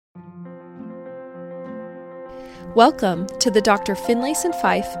Welcome to the Dr. Finlayson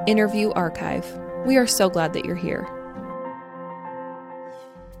Fife Interview Archive. We are so glad that you're here.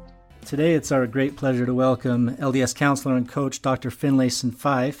 Today it's our great pleasure to welcome LDS counselor and coach Dr. Finlayson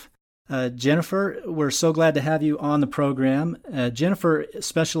Fife. Jennifer, we're so glad to have you on the program. Jennifer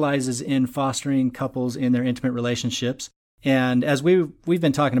specializes in fostering couples in their intimate relationships. And as we've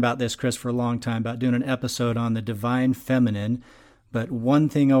been talking about this, Chris, for a long time, about doing an episode on the divine feminine, but one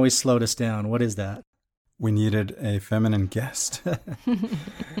thing always slowed us down. What is that? We needed a feminine guest,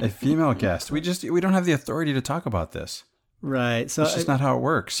 a female guest. We don't have the authority to talk about this. Right. So it's just not how it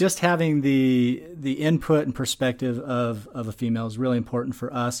works. Just having the input and perspective of a female is really important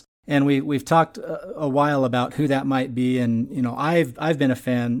for us. And we've talked a while about who that might be. And, you know, I've been a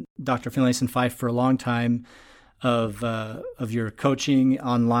fan, Dr. Finlayson Fife, for a long time of your coaching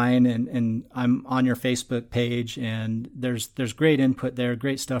online, and I'm on your Facebook page, and there's great input there,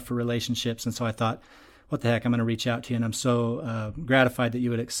 great stuff for relationships. And so I thought, what the heck, I'm going to reach out to you, and I'm so gratified that you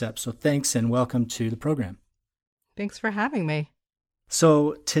would accept. So thanks, and welcome to the program. Thanks for having me.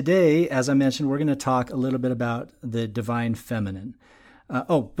 So today, as I mentioned, we're going to talk a little bit about the divine feminine.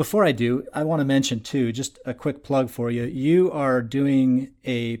 Before I do, I want to mention too, just a quick plug for you. You are doing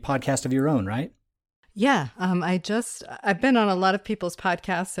a podcast of your own, right? Yeah, I've been on a lot of people's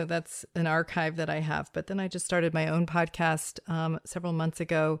podcasts, so that's an archive that I have. But then I just started my own podcast several months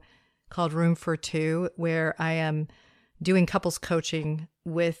ago called Room for Two, where I am doing couples coaching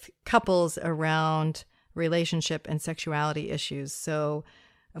with couples around relationship and sexuality issues. So,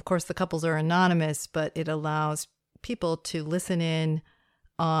 of course, the couples are anonymous, but it allows people to listen in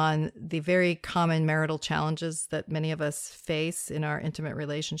on the very common marital challenges that many of us face in our intimate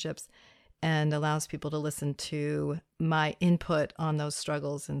relationships, and allows people to listen to my input on those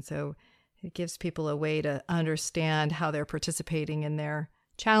struggles. And so it gives people a way to understand how they're participating in their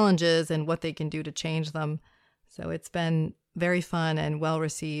challenges and what they can do to change them. So it's been very fun and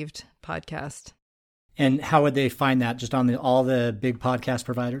well-received podcast. And how would they find that? Just on all the big podcast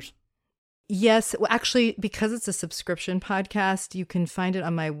providers? Yes. Well, actually, because it's a subscription podcast, you can find it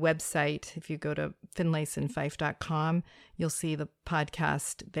on my website. If you go to finlaysonfife.com, you'll see the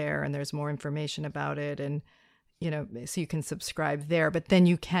podcast there, and there's more information about it. And, you know, so you can subscribe there, but then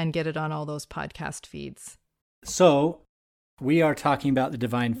you can get it on all those podcast feeds. So we are talking about the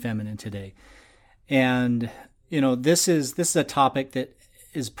divine feminine today. And, you know, this is a topic that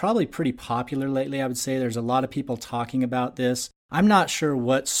is probably pretty popular lately. I would say there's a lot of people talking about this. I'm not sure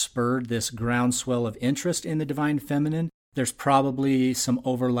what spurred this groundswell of interest in the divine feminine. There's probably some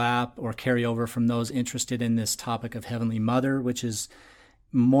overlap or carryover from those interested in this topic of Heavenly Mother, which is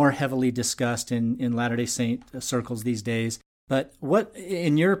more heavily discussed in Latter-day Saint circles these days. But what,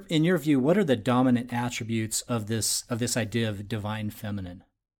 in your view, what are the dominant attributes of this idea of divine feminine?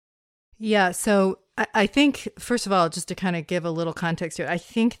 Yeah, so I think, first of all, just to kind of give a little context here, I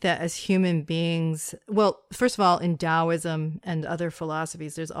think that as human beings, well, first of all, in Taoism and other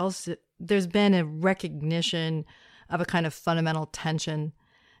philosophies, there's been a recognition of a kind of fundamental tension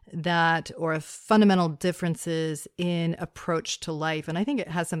or fundamental differences in approach to life. And I think it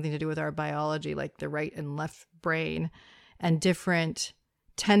has something to do with our biology, like the right and left brain, and different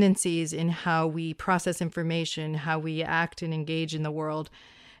tendencies in how we process information, how we act and engage in the world.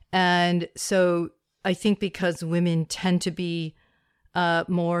 And so I think because women tend to be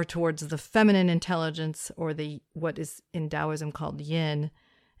more towards the feminine intelligence, or what is in Taoism called yin,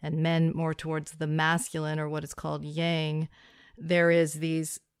 and men more towards the masculine, or what is called yang, there is the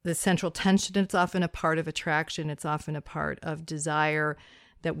central tension. It's often a part of attraction. It's often a part of desire,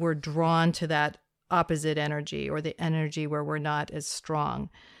 that we're drawn to that opposite energy, or the energy where we're not as strong.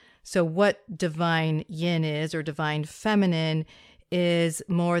 So what divine yin is, or divine feminine, is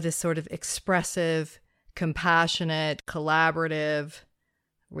more this sort of expressive, compassionate, collaborative,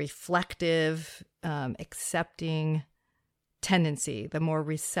 reflective, accepting tendency, the more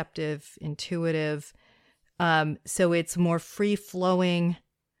receptive, intuitive. So it's more free-flowing.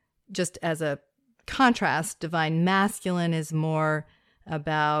 Just as a contrast, divine masculine is more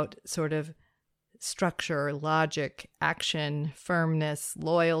about sort of structure, logic, action, firmness,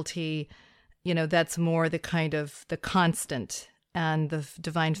 loyalty. You know, that's more the kind of the constant. And the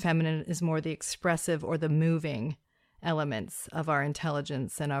divine feminine is more the expressive or the moving elements of our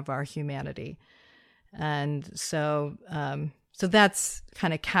intelligence and of our humanity. And so that's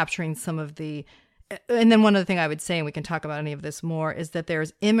kind of capturing some of the, and then one other thing I would say, and we can talk about any of this more, is that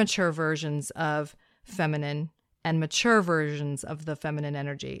there's immature versions of feminine and mature versions of the feminine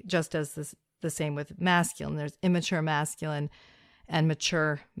energy, just as the same with masculine. There's immature masculine and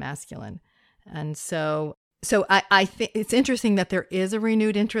mature masculine. And so I think it's interesting that there is a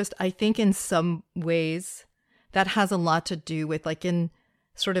renewed interest. I think in some ways that has a lot to do with, like, in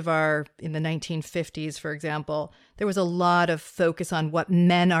the 1950s, for example, there was a lot of focus on what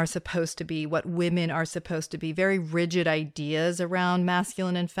men are supposed to be, what women are supposed to be, very rigid ideas around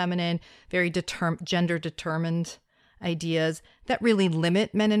masculine and feminine, very gender determined ideas that really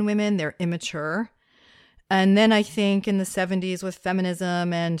limit men and women. They're immature. And then I think in the 70s with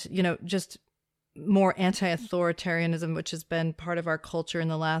feminism and, just more anti-authoritarianism, which has been part of our culture in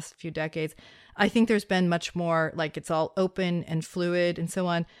the last few decades, I think there's been much more, like, it's all open and fluid and so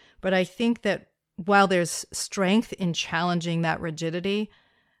on. But I think that while there's strength in challenging that rigidity,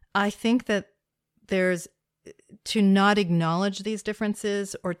 I think that there's to not acknowledge these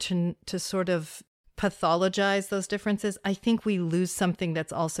differences or to sort of pathologize those differences. I think we lose something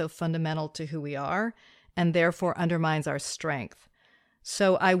that's also fundamental to who we are and therefore undermines our strength.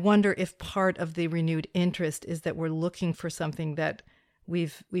 So I wonder if part of the renewed interest is that we're looking for something that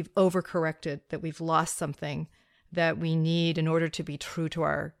we've overcorrected, that we've lost something that we need in order to be true to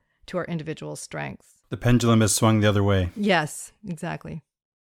our individual strengths. The pendulum has swung the other way. Yes, exactly.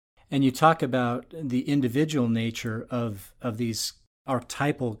 And you talk about the individual nature of these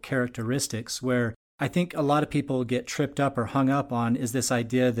archetypal characteristics, where I think a lot of people get tripped up or hung up on is this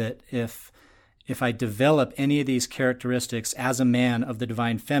idea that if I develop any of these characteristics as a man of the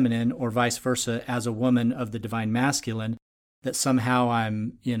divine feminine or vice versa as a woman of the divine masculine, that somehow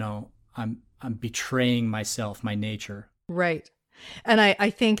I'm betraying myself, my nature. Right. And I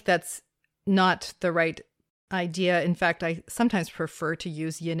think that's not the right idea. In fact, I sometimes prefer to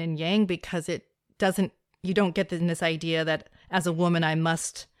use yin and yang because you don't get in this idea that as a woman, I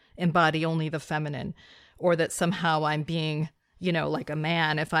must embody only the feminine, or that somehow I'm being, like a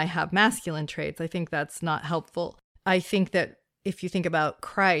man if I have masculine traits. I think that's not helpful. I think that if you think about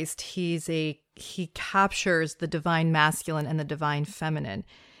Christ, he captures the divine masculine and the divine feminine.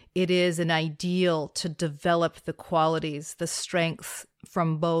 It is an ideal to develop the qualities, the strengths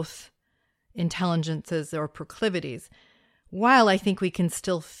from both intelligences or proclivities, while I think we can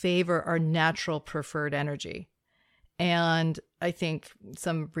still favor our natural preferred energy. And I think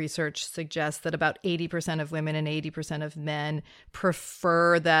some research suggests that about 80% of women and 80% of men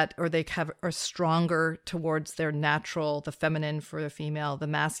prefer that, or are stronger towards their natural, the feminine for the female, the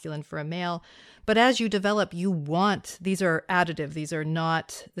masculine for a male. But as you develop, these are additive.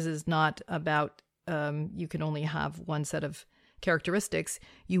 This is not about, you can only have one set of characteristics.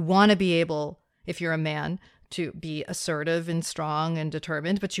 You want to be able, if you're a man, to be assertive and strong and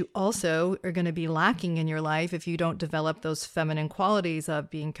determined, but you also are going to be lacking in your life if you don't develop those feminine qualities of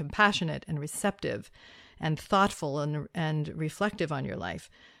being compassionate and receptive and thoughtful and reflective on your life.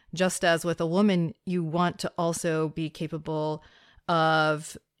 Just as with a woman, you want to also be capable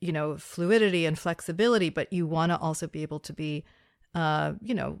of, fluidity and flexibility, but you want to also be able to be,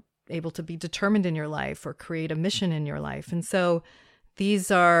 able to be determined in your life or create a mission in your life. And so these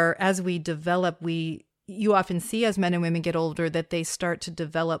are, as we develop, you often see as men and women get older that they start to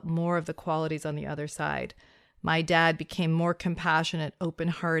develop more of the qualities on the other side. My dad became more compassionate,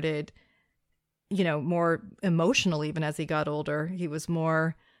 open-hearted, more emotional even as he got older. He was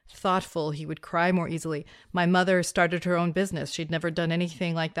more thoughtful. He would cry more easily. My mother started her own business. She'd never done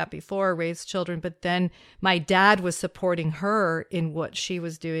anything like that before, raised children, but then my dad was supporting her in what she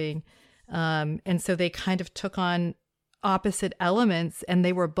was doing. And so they kind of took on opposite elements, and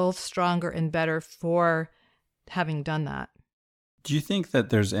they were both stronger and better for having done that. Do you think that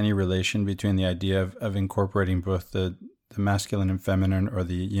there's any relation between the idea of incorporating both the masculine and feminine, or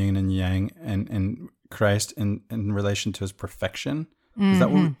the yin and yang, and Christ in relation to his perfection?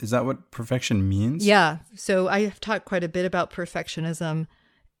 Mm-hmm. Is that what perfection means? Yeah. So I have talked quite a bit about perfectionism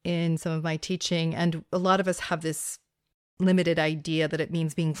in some of my teaching, and a lot of us have this limited idea that it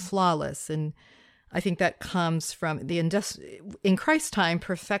means being flawless. And I think that comes from in Christ's time,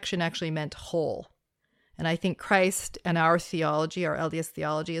 perfection actually meant whole. And I think Christ and our theology, our LDS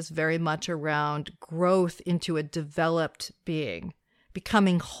theology, is very much around growth into a developed being,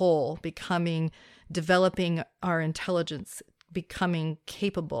 becoming whole, developing our intelligence, becoming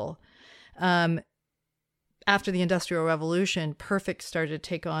capable. After the Industrial Revolution, perfect started to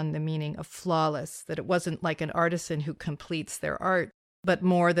take on the meaning of flawless, that it wasn't like an artisan who completes their art, but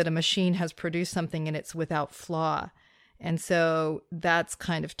more that a machine has produced something and it's without flaw. And so that's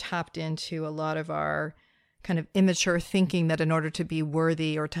kind of tapped into a lot of our kind of immature thinking that in order to be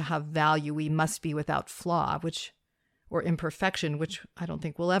worthy or to have value, we must be without flaw, or imperfection, which I don't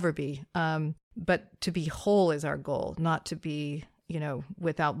think we'll ever be. But to be whole is our goal, not to be,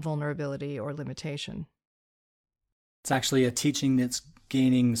 without vulnerability or limitation. It's actually a teaching that's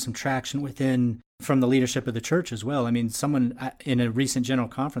gaining some traction within from the leadership of the church as well. I mean, someone in a recent general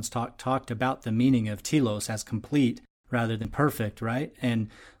conference talked about the meaning of telos as complete rather than perfect, right? And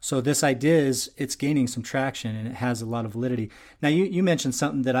so this idea it's gaining some traction, and it has a lot of validity. Now, you mentioned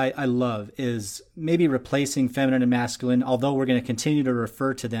something that I love, is maybe replacing feminine and masculine, although we're going to continue to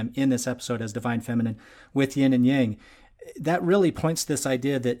refer to them in this episode as divine feminine, with yin and yang. That really points to this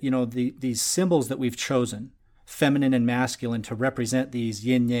idea that, these symbols that we've chosen, feminine and masculine, to represent these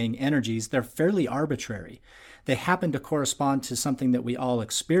yin-yang energies, they're fairly arbitrary. They happen to correspond to something that we all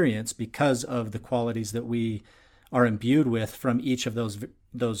experience because of the qualities that we are imbued with from each of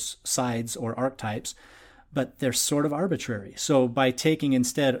those sides or archetypes, but they're sort of arbitrary. So by taking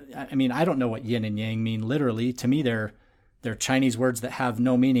instead, I mean, I don't know what yin and yang mean literally. To me, they're Chinese words that have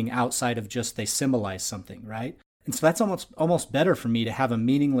no meaning outside of just they symbolize something, right? And so that's almost better for me to have a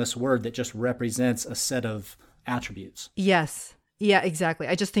meaningless word that just represents a set of attributes. Yes. Yeah, exactly.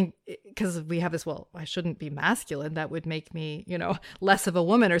 I just think because we have this, well, I shouldn't be masculine. That would make me, less of a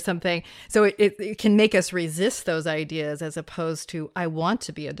woman or something. So it can make us resist those ideas, as opposed to, I want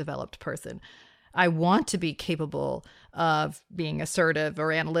to be a developed person. I want to be capable of being assertive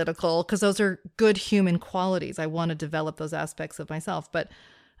or analytical, because those are good human qualities. I want to develop those aspects of myself. But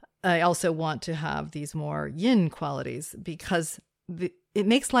I also want to have these more yin qualities, because it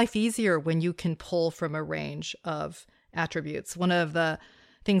makes life easier when you can pull from a range of attributes. One of the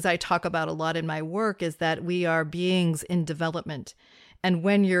things I talk about a lot in my work is that we are beings in development. And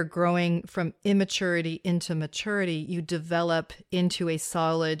when you're growing from immaturity into maturity, you develop into a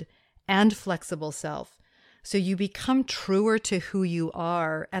solid and flexible self. So you become truer to who you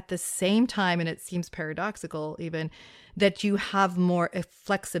are at the same time, and it seems paradoxical even, that you have more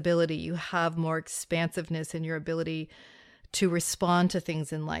flexibility, you have more expansiveness in your ability to respond to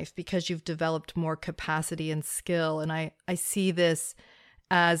things in life, because you've developed more capacity and skill. And I see this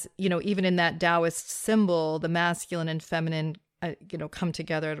as, even in that Taoist symbol, the masculine and feminine, come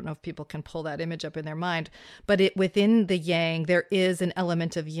together. I don't know if people can pull that image up in their mind, but within the yang, there is an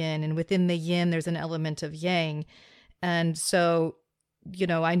element of yin, and within the yin, there's an element of yang. And so,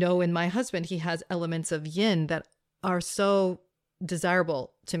 I know in my husband, he has elements of yin that are so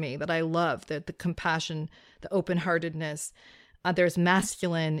desirable to me, that I love, the compassion, the open-heartedness. There's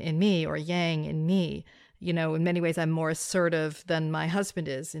masculine in me, or yang in me. In many ways, I'm more assertive than my husband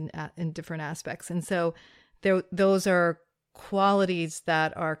is in different aspects. And so those are qualities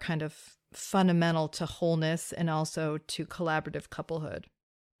that are kind of fundamental to wholeness and also to collaborative couplehood.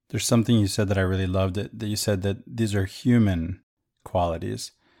 There's something you said that I really loved, that you said that these are human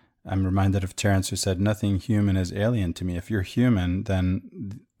qualities. I'm reminded of Terence, who said, nothing human is alien to me. If you're human,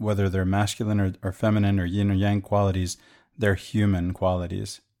 then whether they're masculine or feminine or yin or yang qualities, they're human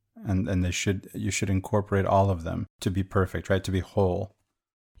qualities. And you should incorporate all of them to be perfect, right? To be whole.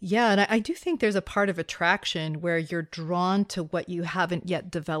 Yeah, and I do think there's a part of attraction where you're drawn to what you haven't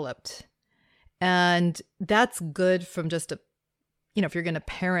yet developed. And that's good from just if you're going to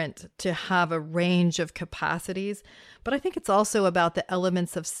parent, to have a range of capacities. But I think it's also about the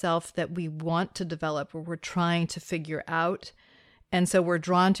elements of self that we want to develop, or we're trying to figure out. And so we're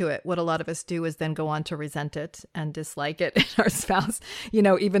drawn to it. What a lot of us do is then go on to resent it and dislike it in our spouse,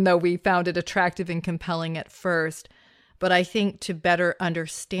 even though we found it attractive and compelling at first. But I think to better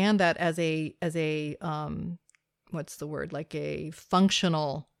understand that as a what's the word, like a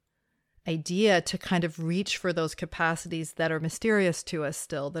functional idea, to kind of reach for those capacities that are mysterious to us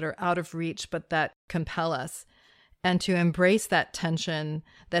still, that are out of reach, but that compel us, and to embrace that tension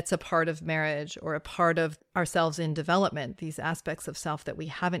that's a part of marriage or a part of ourselves in development, these aspects of self that we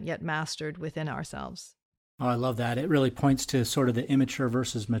haven't yet mastered within ourselves. Oh, I love that. It really points to sort of the immature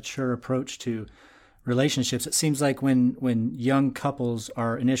versus mature approach to relationships. It seems like when young couples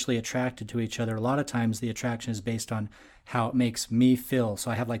are initially attracted to each other, a lot of times the attraction is based on how it makes me feel.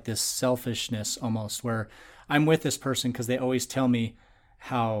 So I have like this selfishness almost, where I'm with this person because they always tell me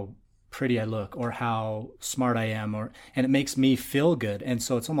how pretty I look or how smart I am, and it makes me feel good. And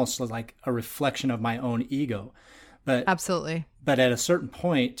so it's almost like a reflection of my own ego. But absolutely. But at a certain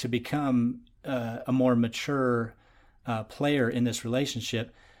point, to become a more mature player in this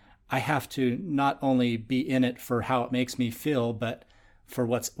relationship, I have to not only be in it for how it makes me feel, but for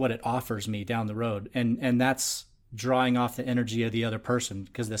what it offers me down the road. And that's drawing off the energy of the other person,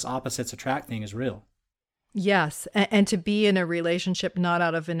 because this opposites attract thing is real. Yes. And to be in a relationship not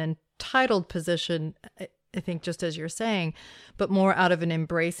out of an entitled position, I think, just as you're saying, but more out of an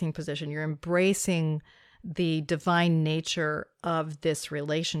embracing position. You're embracing the divine nature of this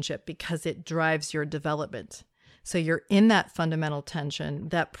relationship because it drives your development. So you're in that fundamental tension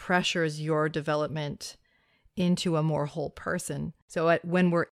that pressures your development into a more whole person. So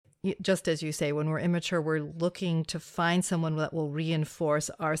when we're just as you say, when we're immature, we're looking to find someone that will reinforce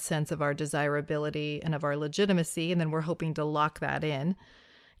our sense of our desirability and of our legitimacy. And then we're hoping to lock that in,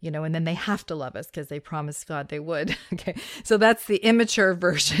 and then they have to love us because they promised God they would. Okay. So that's the immature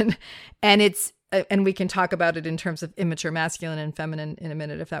version. And we can talk about it in terms of immature masculine and feminine in a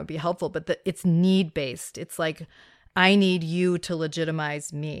minute, if that would be helpful. But it's need-based. It's like, I need you to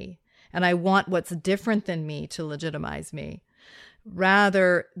legitimize me. And I want what's different than me to legitimize me.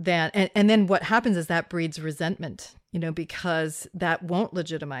 Rather than, and then what happens is that breeds resentment, because that won't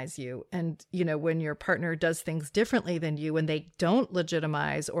legitimize you. And, when your partner does things differently than you and they don't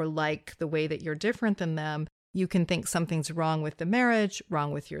legitimize or like the way that you're different than them, you can think something's wrong with the marriage,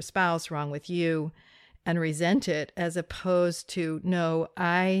 wrong with your spouse, wrong with you, and resent it, as opposed to, no,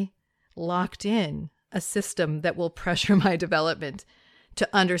 I locked in a system that will pressure my development to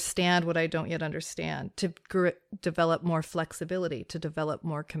understand what I don't yet understand, to develop more flexibility, to develop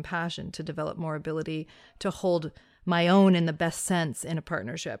more compassion, to develop more ability to hold my own in the best sense in a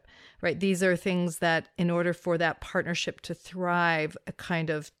partnership, right? These are things that in order for that partnership to thrive, a kind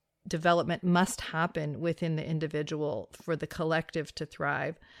of development must happen within the individual for the collective to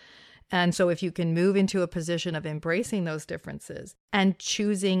thrive. And so if you can move into a position of embracing those differences and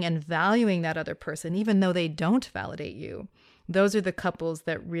choosing and valuing that other person, even though they don't validate you, those are the couples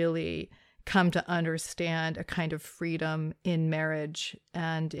that really come to understand a kind of freedom in marriage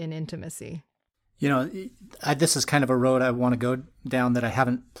and in intimacy. This is kind of a road I want to go down that I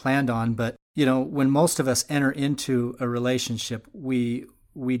haven't planned on, but, when most of us enter into a relationship, we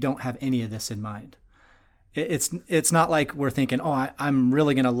don't have any of this in mind. It's not like we're thinking, I'm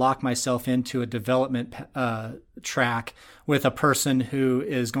really going to lock myself into a development track with a person who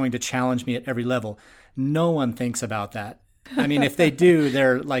is going to challenge me at every level. No one thinks about that. I mean, if they do,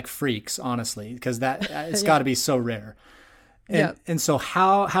 they're like freaks, honestly, because it's got to be so rare. And so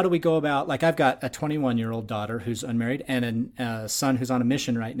how do we go about, like, I've got a 21-year-old daughter who's unmarried and a son who's on a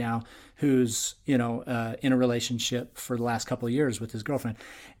mission right now who's, in a relationship for the last couple of years with his girlfriend.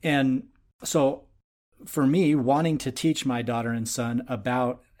 And so for me, wanting to teach my daughter and son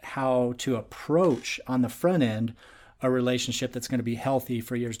about how to approach on the front end a relationship that's going to be healthy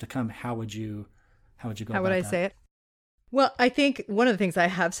for years to come, how would you go about that? How would I say it? Well, I think one of the things I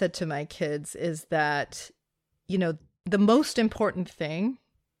have said to my kids is that, the most important thing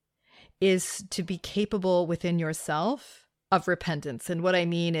is to be capable within yourself of repentance. And what I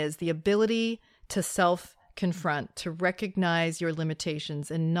mean is the ability to self-confront, to recognize your limitations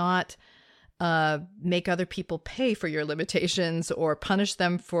and not make other people pay for your limitations or punish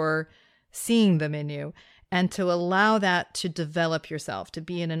them for seeing them in you, and to allow that to develop yourself, to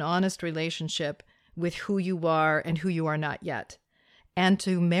be in an honest relationship with who you are and who you are not yet, and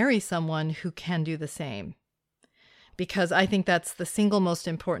to marry someone who can do the same. Because I think that's the single most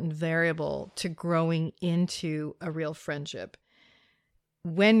important variable to growing into a real friendship.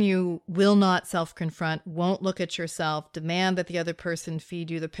 When you will not self-confront, won't look at yourself, demand that the other person feed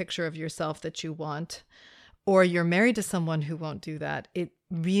you the picture of yourself that you want, or you're married to someone who won't do that, it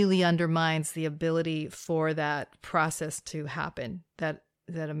really undermines the ability for that process to happen, that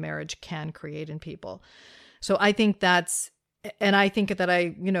a marriage can create in people. So I think I think that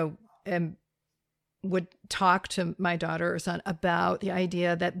I, would talk to my daughter or son about the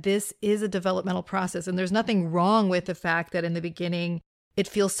idea that this is a developmental process. And there's nothing wrong with the fact that in the beginning, it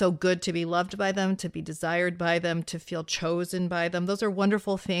feels so good to be loved by them, to be desired by them, to feel chosen by them. Those are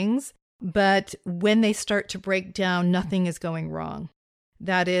wonderful things. But when they start to break down, nothing is going wrong.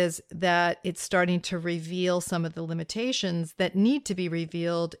 That is, that it's starting to reveal some of the limitations that need to be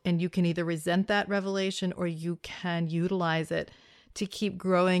revealed. And you can either resent that revelation or you can utilize it to keep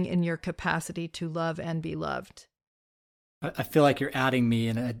growing in your capacity to love and be loved. I feel like you're adding me,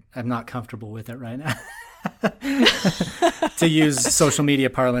 and I'm not comfortable with it right now. To use social media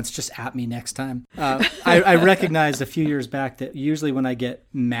parlance, just at me next time. I recognized a few years back that usually when I get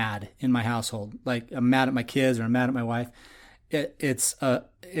mad in my household, like I'm mad at my kids or I'm mad at my wife, it's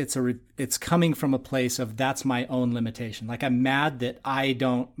coming from a place of that's my own limitation. Like I'm mad that I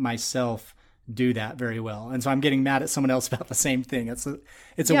don't myself do that very well, and so I'm getting mad at someone else about the same thing. It's a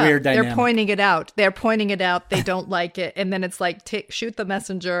weird dynamic. They're pointing it out. They don't like it, and then it's like shoot the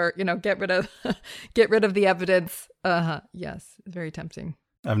messenger. Get rid of the evidence. Yes, very tempting.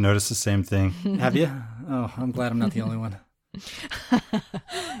 I've noticed the same thing. Have you? Oh, I'm glad I'm not the only one.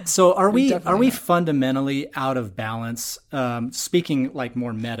 So are we fundamentally out of balance? Speaking like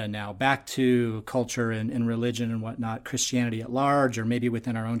more meta now, back to culture and religion and whatnot, Christianity at large, or maybe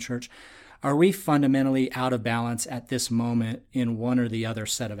within our own church. Are we fundamentally out of balance at this moment in one or the other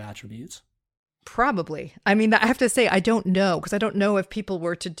set of attributes? Probably. I mean, I have to say, I don't know, because I don't know if people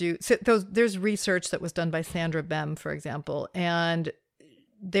were to do, so there's research that was done by Sandra Bem, for example, and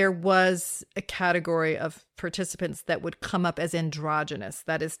there was a category of participants that would come up as androgynous.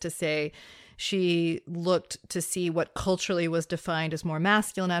 That is to say, she looked to see what culturally was defined as more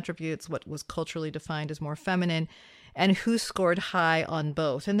masculine attributes, what was culturally defined as more feminine, and who scored high on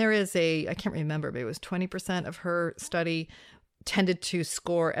both. And there is I can't remember, but it was 20% of her study tended to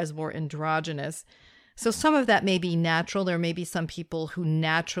score as more androgynous. So some of that may be natural. There may be some people who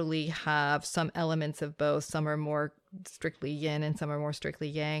naturally have some elements of both. Some are more strictly yin and some are more strictly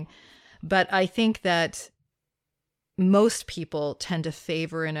yang. But I think that most people tend to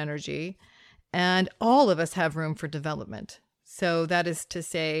favor an energy, and all of us have room for development. So that is to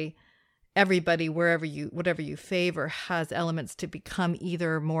say, everybody, whatever you favor, has elements to become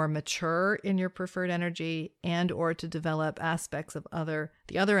either more mature in your preferred energy and or to develop aspects of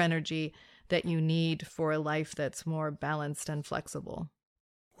the other energy that you need for a life that's more balanced and flexible.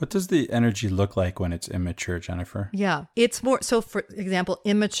 What does the energy look like when it's immature, Jennifer? Yeah, it's more, so for example,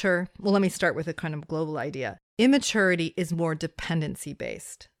 immature, well, let me start with a kind of global idea. Immaturity is more dependency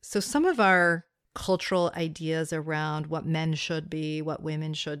based. So some of our cultural ideas around what men should be, what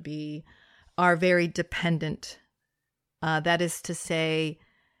women should be, are very dependent. That is to say,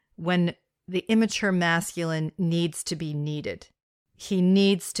 when the immature masculine needs to be needed, he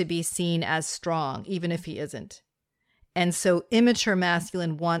needs to be seen as strong, even if he isn't. And so immature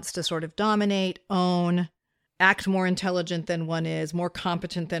masculine wants to sort of dominate, own, act more intelligent than one is, more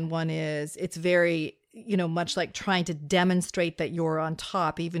competent than one is. It's very, much like trying to demonstrate that you're on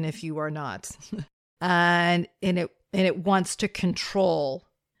top, even if you are not. and it wants to control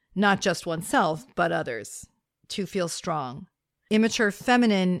not just oneself, but others, to feel strong. Immature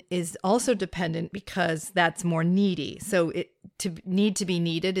feminine is also dependent because that's more needy. So to need to be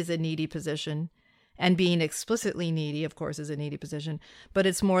needed is a needy position. And being explicitly needy, of course, is a needy position. But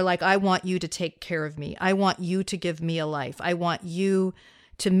it's more like, I want you to take care of me. I want you to give me a life. I want you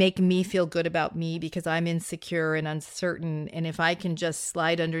to make me feel good about me because I'm insecure and uncertain. And if I can just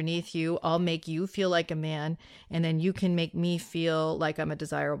slide underneath you, I'll make you feel like a man. And then you can make me feel like I'm a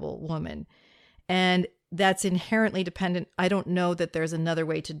desirable woman. And that's inherently dependent. I don't know that there's another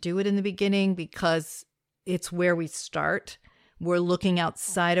way to do it in the beginning because it's where we start. We're looking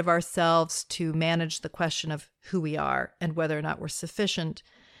outside of ourselves to manage the question of who we are and whether or not we're sufficient.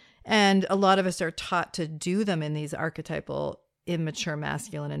 And a lot of us are taught to do them in these archetypal immature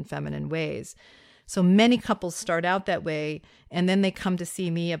masculine and feminine ways. So many couples start out that way, and then they come to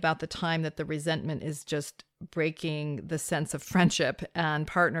see me about the time that the resentment is just breaking the sense of friendship and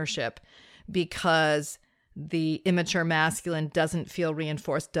partnership because the immature masculine doesn't feel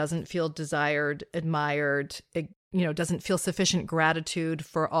reinforced, doesn't feel desired, admired, doesn't feel sufficient gratitude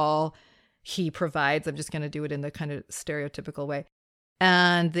for all he provides. I'm just going to do it in the kind of stereotypical way.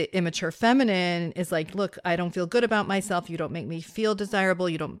 And the immature feminine is like, look, I don't feel good about myself. You don't make me feel desirable.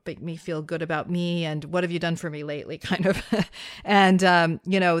 You don't make me feel good about me. And what have you done for me lately? Kind of. And,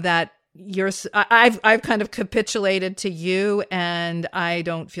 that I've kind of capitulated to you and I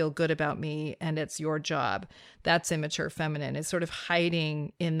don't feel good about me and it's your job. That's immature feminine. It's sort of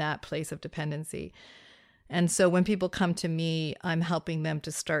hiding in that place of dependency. And so when people come to me, I'm helping them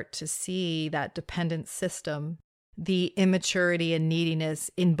to start to see that dependent system, the immaturity and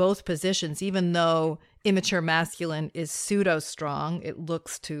neediness in both positions, even though immature masculine is pseudo-strong, it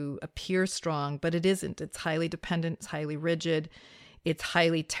looks to appear strong, but it isn't. It's highly dependent, it's highly rigid, it's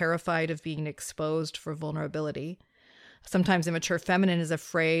highly terrified of being exposed for vulnerability. Sometimes immature feminine is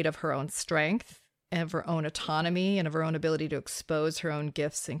afraid of her own strength and of her own autonomy and of her own ability to expose her own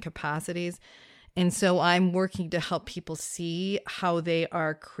gifts and capacities. And so I'm working to help people see how they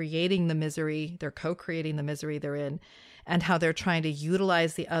are creating the misery, they're co-creating the misery they're in, and how they're trying to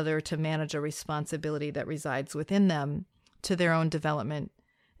utilize the other to manage a responsibility that resides within them to their own development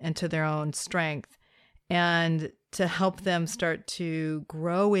and to their own strength, and to help them start to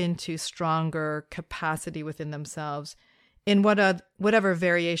grow into stronger capacity within themselves in whatever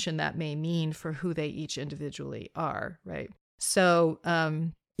variation that may mean for who they each individually are, right? So,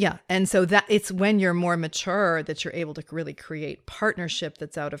 yeah. And so that it's when you're more mature that you're able to really create partnership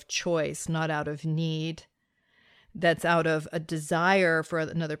that's out of choice, not out of need, that's out of a desire for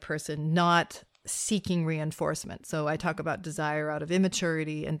another person, not seeking reinforcement. So I talk about desire out of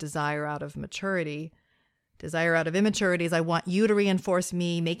immaturity and desire out of maturity. Desire out of immaturity is I want you to reinforce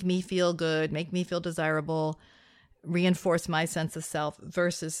me, make me feel good, make me feel desirable, reinforce my sense of self,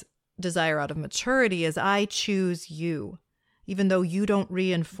 versus desire out of maturity is I choose you. even though you don't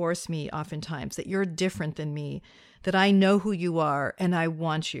reinforce me oftentimes, that you're different than me, that I know who you are and I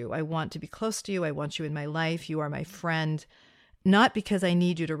want you. I want to be close to you. I want you in my life. You are my friend, not because I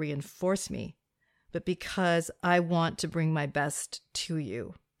need you to reinforce me, but because I want to bring my best to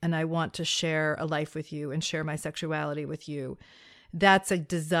you. And I want to share a life with you and share my sexuality with you. That's a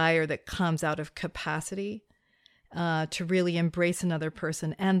desire that comes out of capacity to really embrace another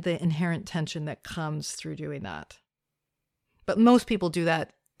person and the inherent tension that comes through doing that. But most people do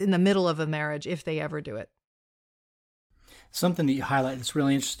that in the middle of a marriage, if they ever do it. Something that you highlight that's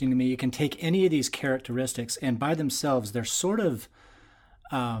really interesting to me, you can take any of these characteristics and by themselves, they're sort of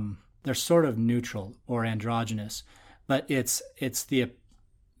neutral or androgynous, but it's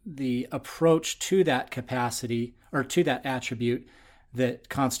the approach to that capacity or to that attribute that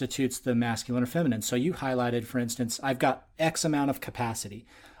constitutes the masculine or feminine. So you highlighted, for instance, I've got X amount of capacity.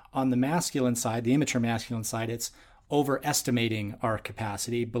 On the masculine side, the immature masculine side, it's overestimating our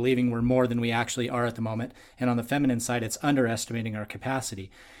capacity, believing we're more than we actually are at the moment. And on the feminine side, it's underestimating our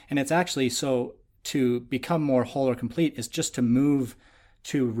capacity. And it's actually, so to become more whole or complete is just to move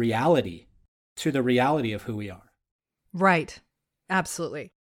to reality, to the reality of who we are. Right.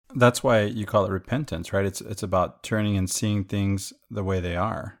 Absolutely. That's why you call it repentance, right? It's about turning and seeing things the way they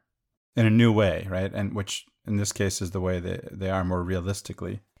are in a new way, right? And which in this case is the way they are more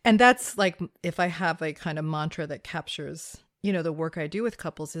realistically. And that's like, if I have a kind of mantra that captures, the work I do with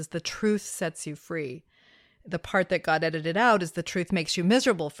couples is the truth sets you free. The part that got edited out is the truth makes you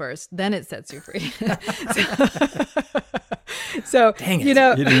miserable first, then it sets you free. So dang it. You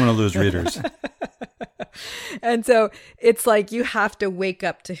didn't want to lose readers. And so it's like you have to wake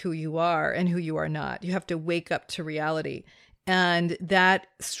up to who you are and who you are not. You have to wake up to reality. And that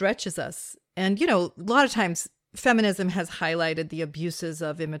stretches us. And, a lot of times feminism has highlighted the abuses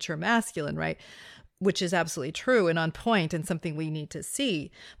of immature masculine, right? Which is absolutely true and on point and something we need to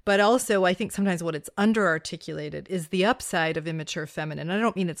see. But also, I think sometimes what it's underarticulated is the upside of immature feminine. And I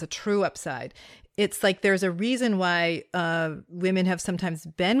don't mean it's a true upside. It's like there's a reason why women have sometimes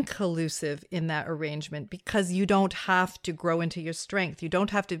been collusive in that arrangement, because you don't have to grow into your strength. You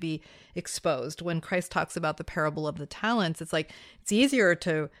don't have to be exposed. When Christ talks about the parable of the talents, it's like it's easier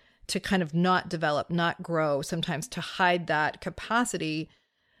to kind of not develop, not grow, sometimes to hide that capacity,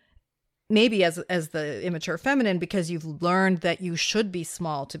 maybe as the immature feminine, because you've learned that you should be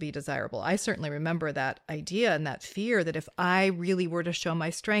small to be desirable. I certainly remember that idea and that fear that if I really were to show my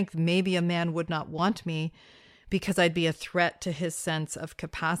strength, maybe a man would not want me because I'd be a threat to his sense of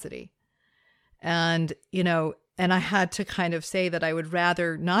capacity. And, and I had to kind of say that I would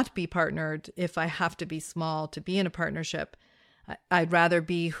rather not be partnered if I have to be small to be in a partnership. I'd rather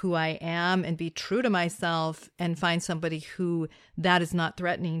be who I am and be true to myself and find somebody who that is not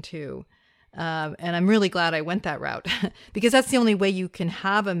threatening to. And I'm really glad I went that route because that's the only way you can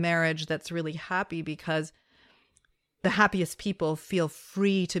have a marriage that's really happy, because the happiest people feel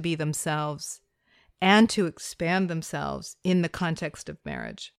free to be themselves and to expand themselves in the context of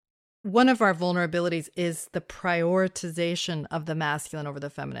marriage. One of our vulnerabilities is the prioritization of the masculine over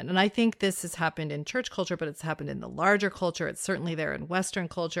the feminine. And I think this has happened in church culture, but it's happened in the larger culture. It's certainly there in Western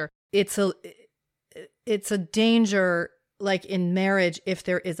culture. It's a danger, like in marriage, if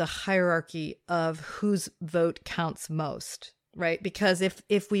there is a hierarchy of whose vote counts most, right? Because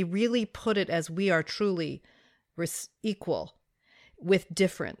if we really put it as we are truly equal with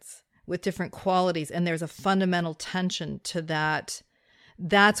difference, with different qualities, and there's a fundamental tension to that,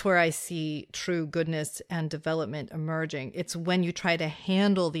 that's where I see true goodness and development emerging. It's when you try to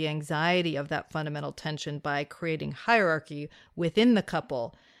handle the anxiety of that fundamental tension by creating hierarchy within the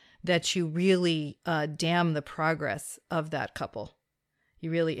couple that you really damn the progress of that couple.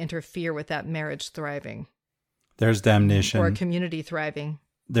 You really interfere with that marriage thriving. There's damnation. Or a community thriving.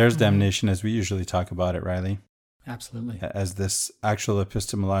 There's damnation as we usually talk about it, Riley. Absolutely. As this actual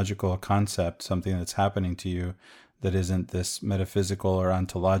epistemological concept, something that's happening to you that isn't this metaphysical or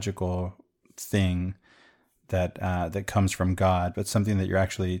ontological thing that comes from God, but something that you're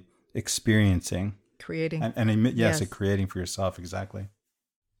actually experiencing. Creating. Yes, creating for yourself, exactly.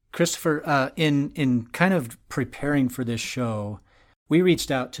 Christopher, in kind of preparing for this show, we reached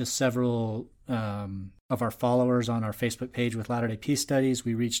out to several of our followers on our Facebook page with Latter-day Peace Studies.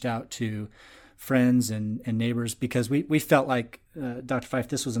 We reached out to friends and neighbors because we felt like, Dr. Fife,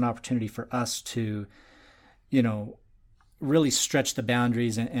 this was an opportunity for us to, really stretch the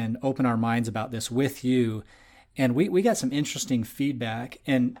boundaries and open our minds about this with you. And we got some interesting feedback.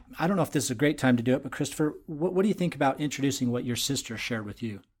 And I don't know if this is a great time to do it, but Christopher, what do you think about introducing what your sister shared with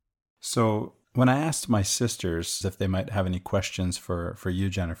you? So when I asked my sisters if they might have any questions for you,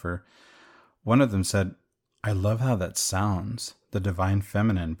 Jennifer, one of them said, I love how that sounds, the divine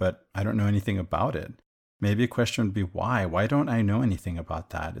feminine, but I don't know anything about it. Maybe a question would be why? Why don't I know anything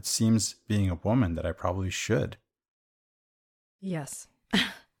about that? It seems, being a woman, that I probably should. Yes.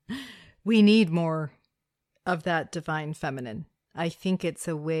 We need more of that divine feminine. I think it's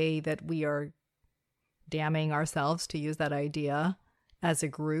a way that we are damning ourselves, to use that idea, as a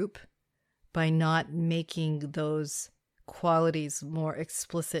group by not making those qualities more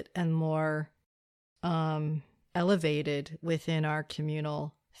explicit and more elevated within our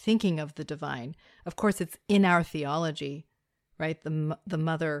communal thinking of the divine. Of course, it's in our theology, right? The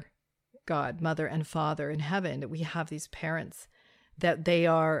mother God, mother and father in heaven, that we have these parents, that they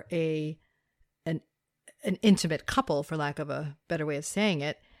are an intimate couple, for lack of a better way of saying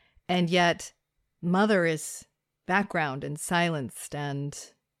it, and yet mother is background and silenced,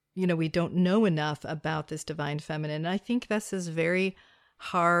 and we don't know enough about this divine feminine. And I think this is very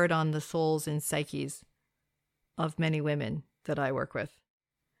hard on the souls and psyches of many women that I work with,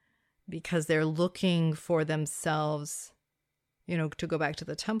 because they're looking for themselves, to go back to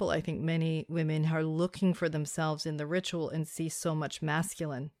the temple. I think many women are looking for themselves in the ritual and see so much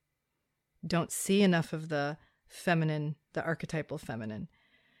masculine, don't see enough of the feminine, the archetypal feminine,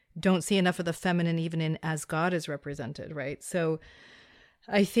 don't see enough of the feminine even in as God is represented, right? So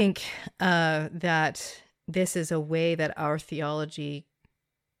I think that this is a way that our theology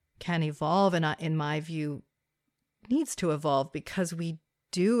can evolve, and in my view, needs to evolve, because we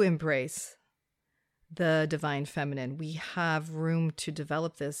do embrace the divine feminine. We have room to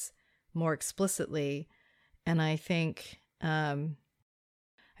develop this more explicitly. And I think, I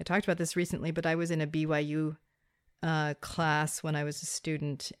talked about this recently, but I was in a BYU class when I was a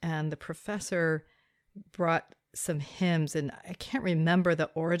student, and the professor brought some hymns, and I can't remember the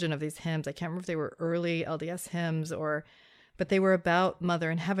origin of these hymns. I can't remember if they were early LDS hymns but they were about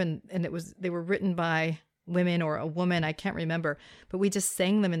Mother in Heaven, and they were written by women or a woman. I can't remember, but we just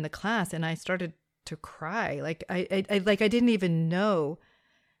sang them in the class, and I started to cry. Like I didn't even know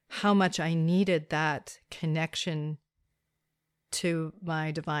how much I needed that connection to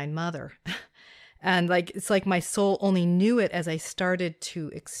my divine mother. And it's like my soul only knew it as I started to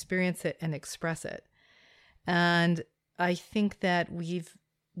experience it and express it. And I think that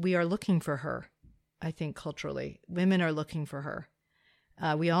we are looking for her. I think culturally, women are looking for her.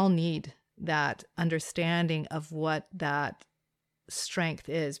 We all need that understanding of what that strength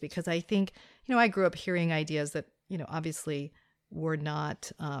is, because I think, I grew up hearing ideas that, obviously were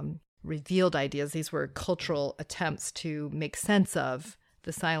not revealed ideas. These were cultural attempts to make sense of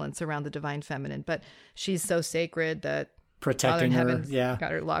the silence around the divine feminine. But she's so sacred that protecting her,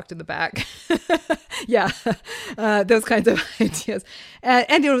 got her locked in the back. Those kinds of ideas,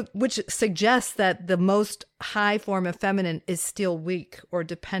 and which suggests that the most high form of feminine is still weak or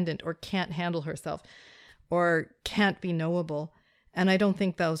dependent or can't handle herself or can't be knowable. And I don't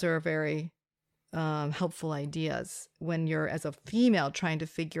think those are very helpful ideas when you're, as a female, trying to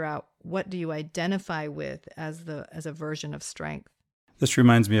figure out what do you identify with as a version of strength. This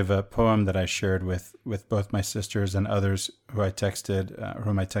reminds me of a poem that I shared with both my sisters and others whom I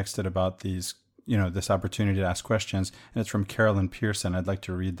texted about these, this opportunity to ask questions. And it's from Carolyn Pearson. I'd like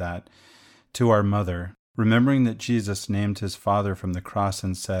to read that. To our mother, remembering that Jesus named his father from the cross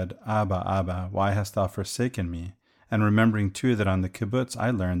and said, Abba, Abba, why hast thou forsaken me? And remembering too that on the kibbutz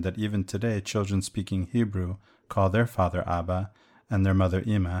I learned that even today children speaking Hebrew call their father Abba and their mother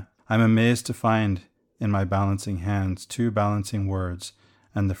Ima, I'm amazed to find in my balancing hands 2 balancing words,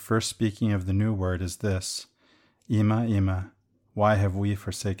 and the first speaking of the new word is this, Ima, Ima, why have we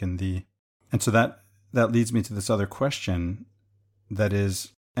forsaken thee? And so that leads me to this other question that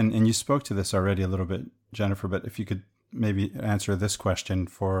is, and you spoke to this already a little bit, Jennifer, but if you could maybe answer this question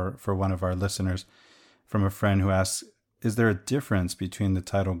for one of our listeners, from a friend who asks, is there a difference between the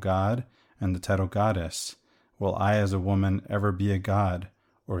title God and the title goddess? Will I as a woman ever be a god,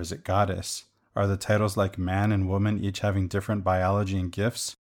 or is it goddess? Are the titles like man and woman, each having different biology and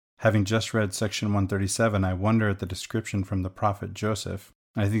gifts? Having just read section 137, I wonder at the description from the prophet Joseph.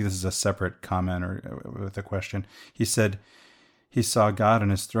 I think this is a separate comment or with a question. He said he saw God on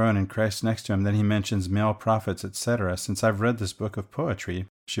his throne and Christ next to him. Then he mentions male prophets, etc. Since I've read this book of poetry,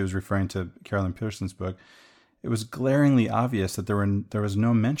 she was referring to Carolyn Pearson's book, it was glaringly obvious that there was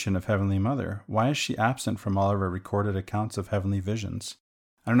no mention of Heavenly Mother. Why is she absent from all of her recorded accounts of heavenly visions?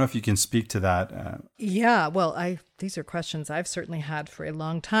 I don't know if you can speak to that. Well, these are questions I've certainly had for a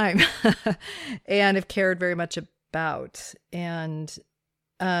long time and have cared very much about. And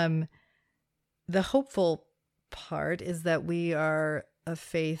the hopeful part is that we are a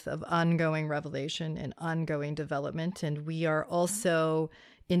faith of ongoing revelation and ongoing development. And we are also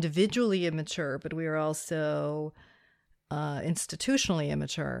individually immature, but we are also institutionally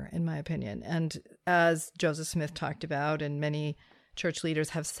immature, in my opinion. And as Joseph Smith talked about, and many church leaders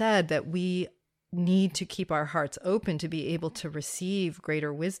have said, that we need to keep our hearts open to be able to receive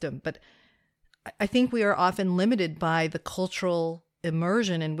greater wisdom. But I think we are often limited by the cultural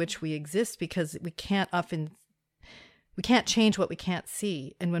immersion in which we exist, because we can't change what we can't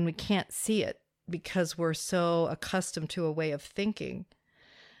see. And when we can't see it, because we're so accustomed to a way of thinking,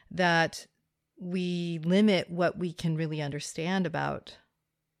 that we limit what we can really understand about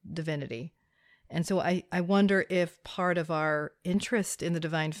divinity. And so I wonder if part of our interest in the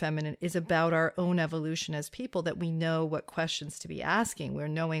divine feminine is about our own evolution as people, that we know what questions to be asking. We're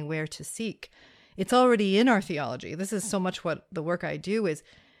knowing where to seek. It's already in our theology. This is so much what the work I do is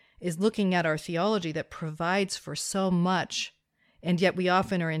looking at our theology that provides for so much. And yet we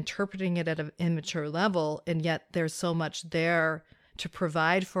often are interpreting it at an immature level. And yet there's so much there to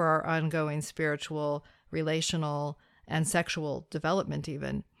provide for our ongoing spiritual, relational, and sexual development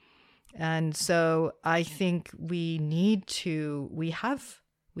even. And so I think we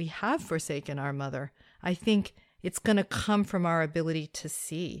have forsaken our mother. I think it's going to come from our ability to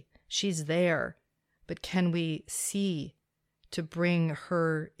see. She's there, but can we see to bring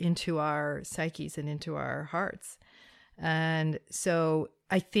her into our psyches and into our hearts? And so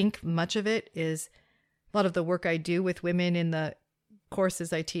I think much of it is a lot of the work I do with women in the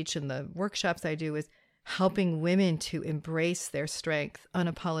courses I teach and the workshops I do is helping women to embrace their strength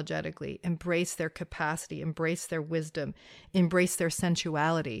unapologetically, embrace their capacity, embrace their wisdom, embrace their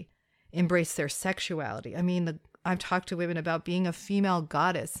sensuality, embrace their sexuality. I mean, I've talked to women about being a female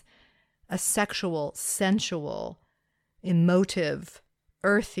goddess, a sexual, sensual, emotive,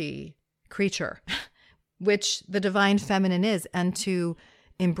 earthy creature, which the divine feminine is, and to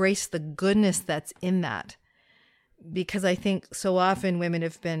embrace the goodness that's in that. Because I think so often women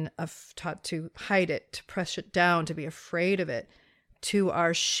have been taught to hide it, to press it down, to be afraid of it, to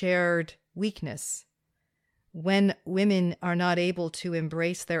our shared weakness. When women are not able to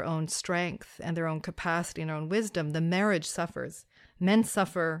embrace their own strength and their own capacity and their own wisdom, the marriage suffers. Men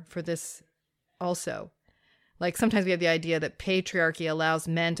suffer for this also. Like sometimes we have the idea that patriarchy allows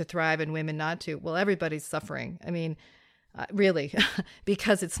men to thrive and women not to. Well, everybody's suffering. I mean, really,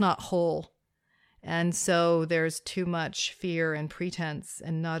 because it's not whole. And so there's too much fear and pretense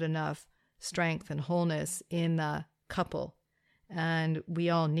and not enough strength and wholeness in the couple. And we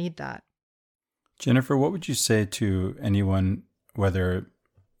all need that. Jennifer, what would you say to anyone, whether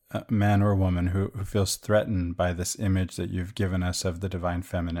a man or a woman, who feels threatened by this image that you've given us of the divine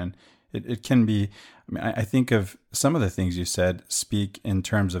feminine? It can be, I mean, I think of some of the things you said speak in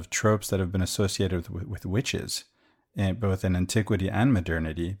terms of tropes that have been associated with witches, both in antiquity and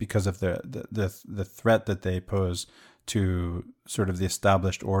modernity, because of the threat that they pose to sort of the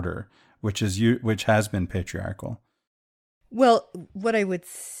established order, which has been patriarchal. Well, what I would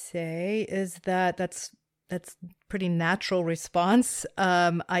say is that that's pretty natural response.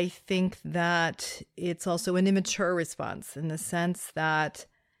 I think that it's also an immature response in the sense that,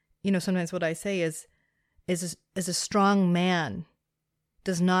 sometimes what I say is a strong man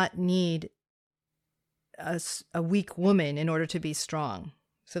does not need a weak woman in order to be strong.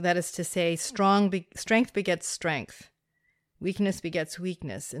 So that is to say, strength begets strength. Weakness begets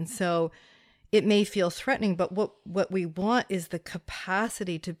weakness. And so it may feel threatening, but what we want is the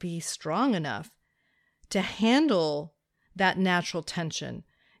capacity to be strong enough to handle that natural tension.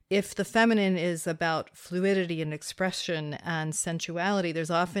 If the feminine is about fluidity and expression and sensuality,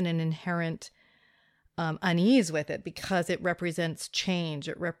 there's often an inherent unease with it because it represents change.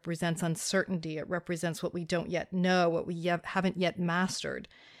 It represents uncertainty. It represents what we don't yet know, what we haven't yet mastered.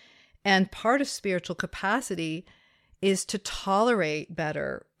 And part of spiritual capacity is to tolerate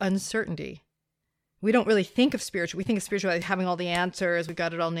better uncertainty. We don't really think of spiritual. We think of spirituality having all the answers. We've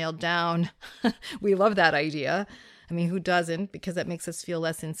got it all nailed down. We love that idea. I mean, who doesn't? Because that makes us feel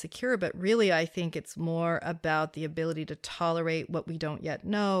less insecure. But really, I think it's more about the ability to tolerate what we don't yet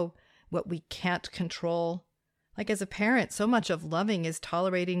know, what we can't control. Like as a parent, so much of loving is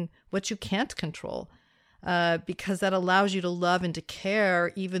tolerating what you can't control, because that allows you to love and to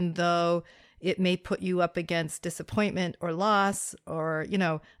care, even though it may put you up against disappointment or loss or,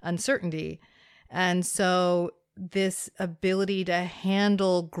 uncertainty. And so this ability to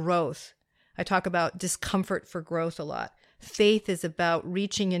handle growth, I talk about discomfort for growth a lot. Faith is about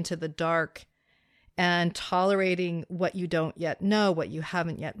reaching into the dark and tolerating what you don't yet know, what you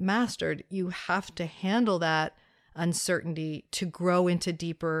haven't yet mastered. You have to handle that uncertainty to grow into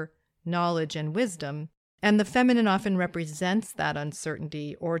deeper knowledge and wisdom. And the feminine often represents that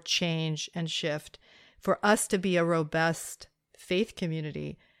uncertainty or change and shift. For us to be a robust faith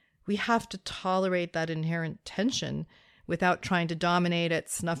community, we have to tolerate that inherent tension without trying to dominate it,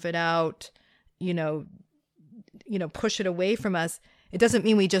 snuff it out, push it away from us. It doesn't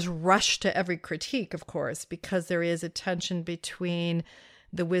mean we just rush to every critique, of course, because there is a tension between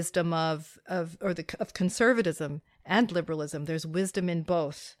the wisdom of conservatism and liberalism. There's wisdom in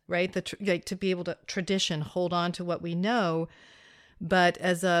both, right? To be able to hold on to what we know. But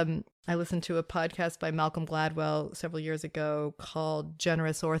as I listened to a podcast by Malcolm Gladwell several years ago called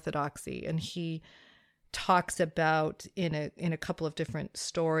Generous Orthodoxy, and he talks about in a couple of different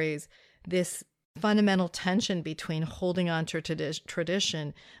stories this fundamental tension between holding on to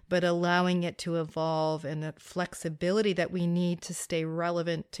tradition, but allowing it to evolve, and that flexibility that we need to stay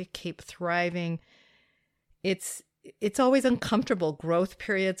relevant, to keep thriving. It's always uncomfortable. Growth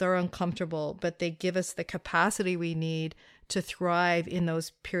periods are uncomfortable, but they give us the capacity we need to thrive in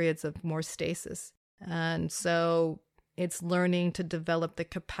those periods of more stasis. And so it's learning to develop the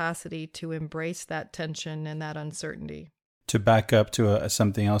capacity to embrace that tension and that uncertainty. To back up to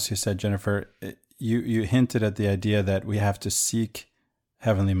something else you said, Jennifer, you hinted at the idea that we have to seek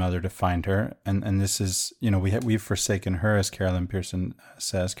Heavenly Mother to find her. And this is, we've forsaken her, as Carolyn Pearson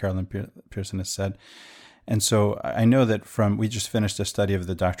Pearson has said. And so I know that we just finished a study of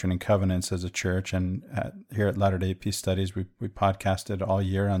the Doctrine and Covenants as a church, and here at Latter-day Peace Studies, we podcasted all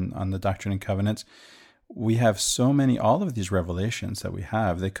year on the Doctrine and Covenants. We have so many, all of these revelations that we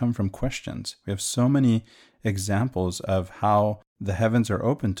have, they come from questions. We have so many examples of how the heavens are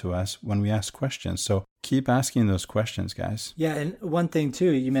open to us when we ask questions. So keep asking those questions, guys. Yeah, and one thing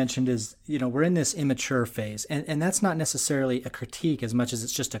too you mentioned is, we're in this immature phase, and that's not necessarily a critique as much as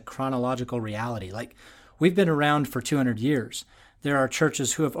it's just a chronological reality. Like, we've been around for 200 years. There are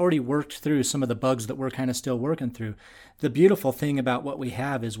churches who have already worked through some of the bugs that we're kind of still working through. The beautiful thing about what we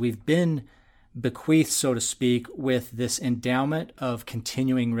have is we've been bequeathed, so to speak, with this endowment of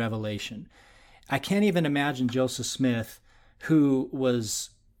continuing revelation. I can't even imagine Joseph Smith, who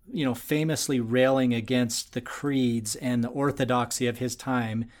was, famously railing against the creeds and the orthodoxy of his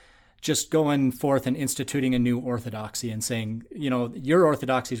time, just going forth and instituting a new orthodoxy and saying, your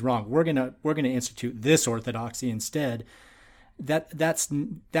orthodoxy is wrong. We're gonna institute this orthodoxy instead. That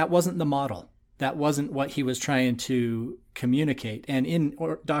wasn't the model. That wasn't what he was trying to communicate. And in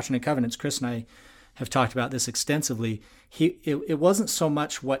Doctrine and Covenants, Chris and I have talked about this extensively. It wasn't so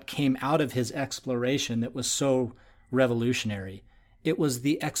much what came out of his exploration that was so revolutionary. It was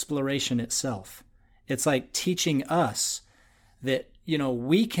the exploration itself. It's like teaching us that,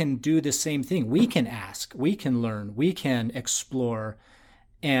 we can do the same thing. We can ask, we can learn, we can explore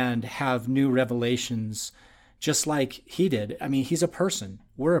and have new revelations just like he did. I mean, he's a person.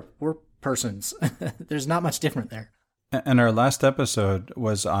 We're persons. There's not much different there. And our last episode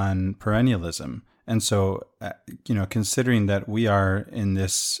was on perennialism. And so, considering that we are in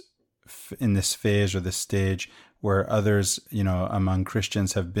this phase or this stage where others, among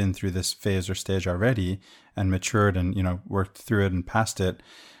Christians have been through this phase or stage already and matured and, worked through it and past it,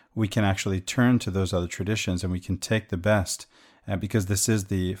 we can actually turn to those other traditions and we can take the best because this is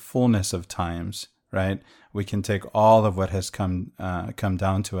the fullness of times, right? We can take all of what has come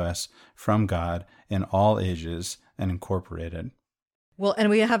down to us from God in all ages and incorporate it. Well, and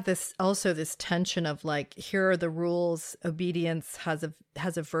we have this tension of like, here are the rules, obedience has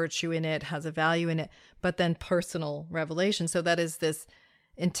a virtue in it, has a value in it, but then personal revelation. So that is this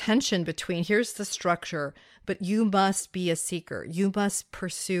intention between, here's the structure, but you must be a seeker. You must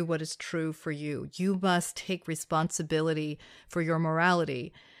pursue what is true for you. You must take responsibility for your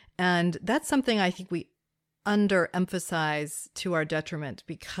morality. And that's something I think we underemphasize to our detriment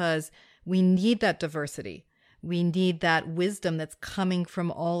because we need that diversity. We need that wisdom that's coming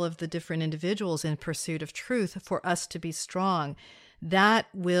from all of the different individuals in pursuit of truth for us to be strong. That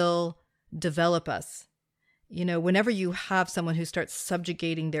will develop us. Whenever you have someone who starts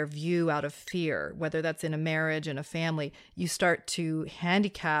subjugating their view out of fear, whether that's in a marriage, in a family, you start to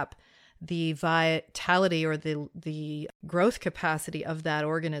handicap the vitality or the growth capacity of that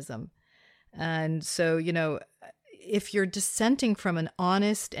organism. And so, if you're dissenting from an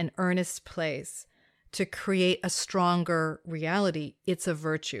honest and earnest place to create a stronger reality, it's a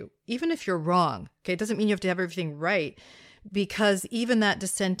virtue. Even if you're wrong, okay, it doesn't mean you have to have everything right, because even that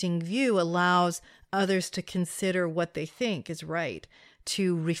dissenting view allows others to consider what they think is right,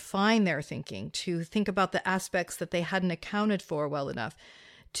 to refine their thinking, to think about the aspects that they hadn't accounted for well enough,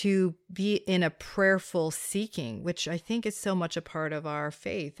 to be in a prayerful seeking, which I think is so much a part of our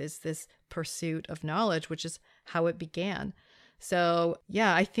faith, is this pursuit of knowledge, which is how it began. So,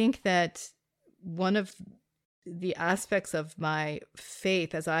 yeah, I think that one of the aspects of my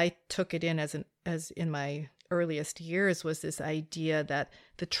faith, as I took it in as in my earliest years was this idea that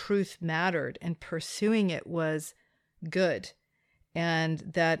the truth mattered and pursuing it was good, and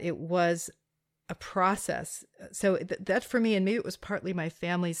that it was a process. So that for me, and maybe it was partly my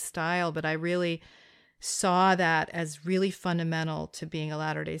family's style, but I really saw that as really fundamental to being a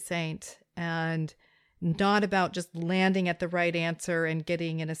Latter-day Saint, and not about just landing at the right answer and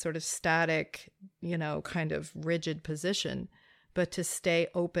getting in a sort of static, kind of rigid position, but to stay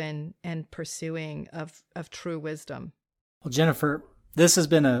open and pursuing of true wisdom. Well, Jennifer, this has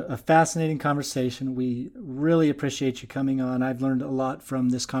been a fascinating conversation. We really appreciate you coming on. I've learned a lot from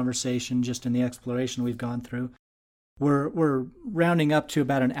this conversation just in the exploration we've gone through. We're rounding up to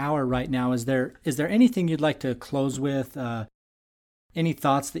about an hour right now. Is there anything you'd like to close with? Any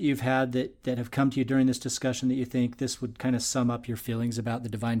thoughts that you've had that have come to you during this discussion that you think this would kind of sum up your feelings about the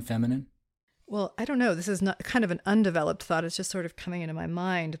divine feminine? Well, I don't know. This is not kind of an undeveloped thought. It's just sort of coming into my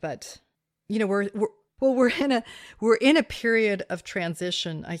mind. But we're in a period of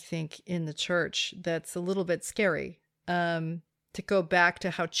transition, I think, in the church that's a little bit scary. To go back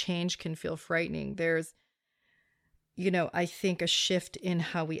to how change can feel frightening. There's, I think a shift in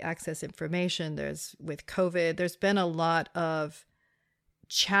how we access information. With COVID, there's been a lot of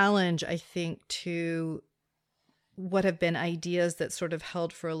challenge, I think, to what have been ideas that sort of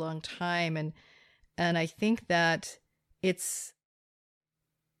held for a long time. And I think that it's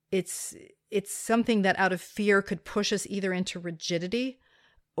something that out of fear could push us either into rigidity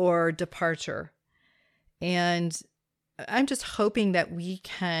or departure. And I'm just hoping that we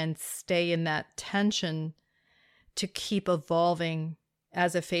can stay in that tension to keep evolving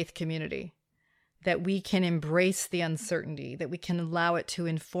as a faith community, that we can embrace the uncertainty, that we can allow it to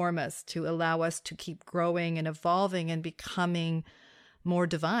inform us, to allow us to keep growing and evolving and becoming more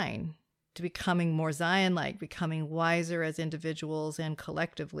divine, to becoming more Zion-like, becoming wiser as individuals and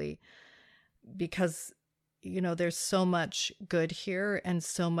collectively. Because, there's so much good here and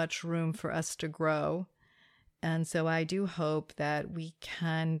so much room for us to grow. And so I do hope that we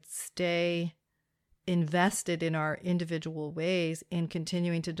can stay invested in our individual ways in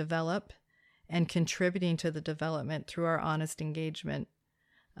continuing to develop and contributing to the development through our honest engagement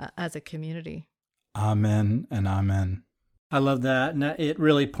as a community. Amen and amen. I love that. And it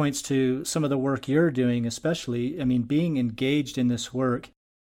really points to some of the work you're doing, especially. Being engaged in this work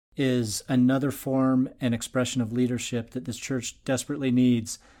is another form and expression of leadership that this church desperately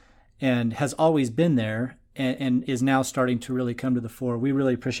needs and has always been there and is now starting to really come to the fore. We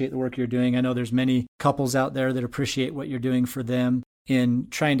really appreciate the work you're doing. I know there's many couples out there that appreciate what you're doing for them in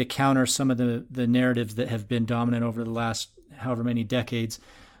trying to counter some of the narratives that have been dominant over the last however many decades.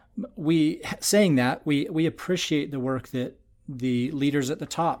 We appreciate the work that the leaders at the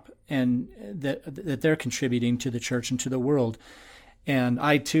top and that they're contributing to the church and to the world. And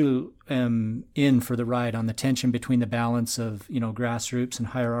I too am in for the ride on the tension between the balance of, grassroots and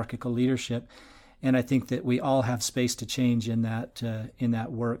hierarchical leadership. And I think that we all have space to change in that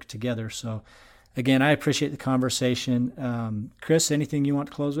work together. So again, I appreciate the conversation. Chris, anything you want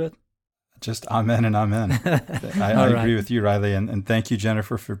to close with? Just amen and amen. I agree with you, Riley. And thank you,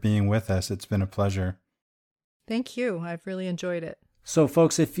 Jennifer, for being with us. It's been a pleasure. Thank you. I've really enjoyed it. So,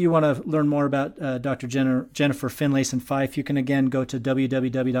 folks, if you want to learn more about Dr. Jennifer Finlayson-Fife, you can again go to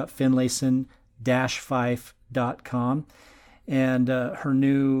www.finlayson-fife.com. And her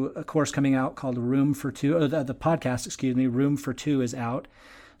new course coming out called Room for Two, the podcast, Room for Two is out.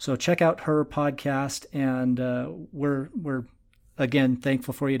 So check out her podcast, and we're again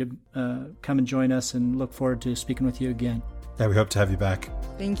thankful for you to come and join us, and look forward to speaking with you again. Yeah, we hope to have you back.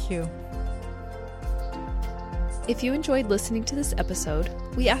 Thank you. If you enjoyed listening to this episode,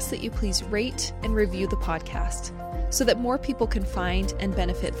 we ask that you please rate and review the podcast so that more people can find and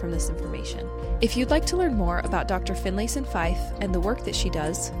benefit from this information. If you'd like to learn more about Dr. Finlayson-Fife and the work that she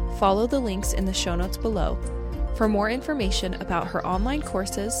does, follow the links in the show notes below for more information about her online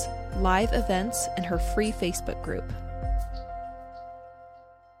courses, live events, and her free Facebook group.